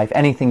Christian life.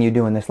 Anything you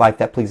do in this life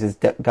that pleases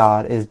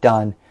God is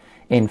done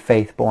in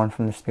faith born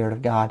from the Spirit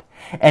of God.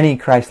 Any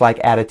Christ-like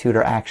attitude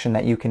or action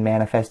that you can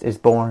manifest is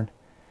born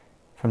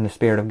from the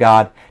Spirit of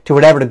God. To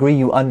whatever degree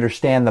you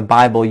understand the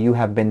Bible, you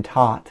have been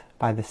taught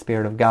by the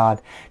Spirit of God.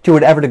 To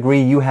whatever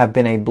degree you have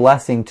been a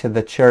blessing to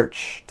the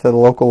church, to the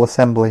local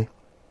assembly,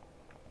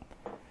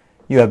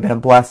 you have been a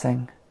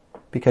blessing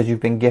because you've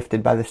been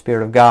gifted by the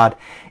Spirit of God.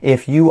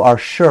 If you are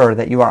sure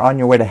that you are on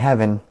your way to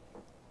heaven,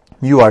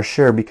 you are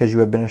sure because you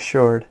have been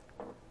assured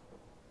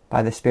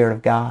by the Spirit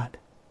of God.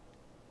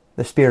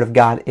 The Spirit of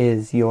God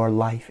is your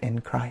life in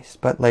Christ.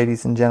 But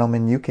ladies and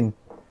gentlemen, you can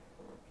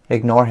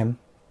ignore Him.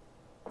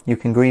 You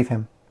can grieve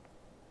Him.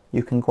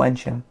 You can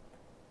quench Him.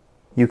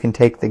 You can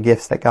take the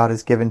gifts that God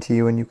has given to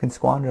you and you can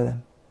squander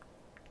them.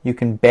 You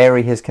can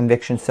bury His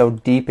conviction so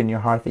deep in your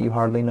heart that you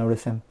hardly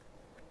notice Him.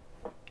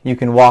 You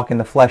can walk in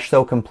the flesh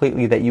so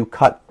completely that you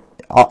cut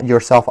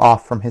yourself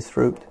off from His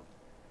fruit.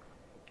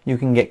 You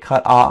can get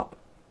caught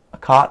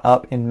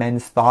up in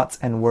men's thoughts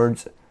and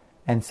words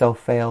and so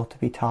fail to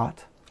be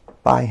taught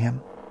by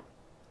Him.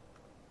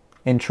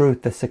 In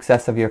truth, the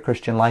success of your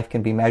Christian life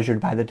can be measured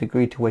by the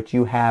degree to which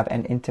you have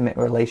an intimate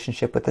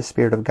relationship with the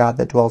Spirit of God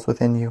that dwells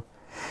within you.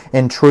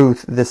 In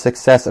truth, the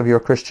success of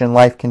your Christian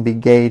life can be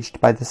gauged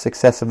by the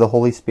success of the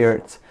Holy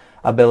Spirit's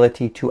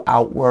ability to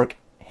outwork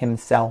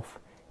Himself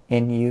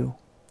in you.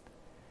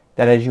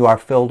 That as you are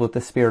filled with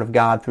the Spirit of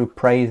God through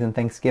praise and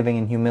thanksgiving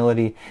and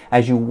humility,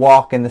 as you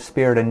walk in the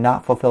Spirit and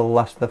not fulfill the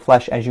lust of the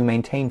flesh, as you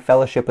maintain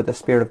fellowship with the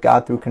Spirit of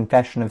God through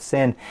confession of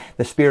sin,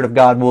 the Spirit of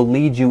God will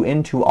lead you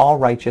into all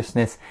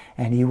righteousness,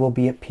 and you will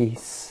be at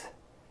peace,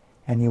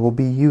 and you will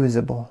be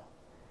usable,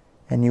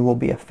 and you will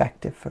be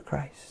effective for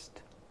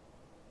Christ,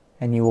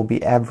 and you will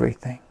be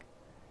everything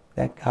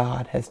that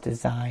God has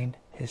designed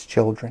His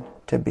children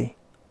to be.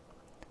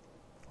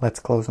 Let's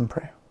close in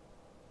prayer.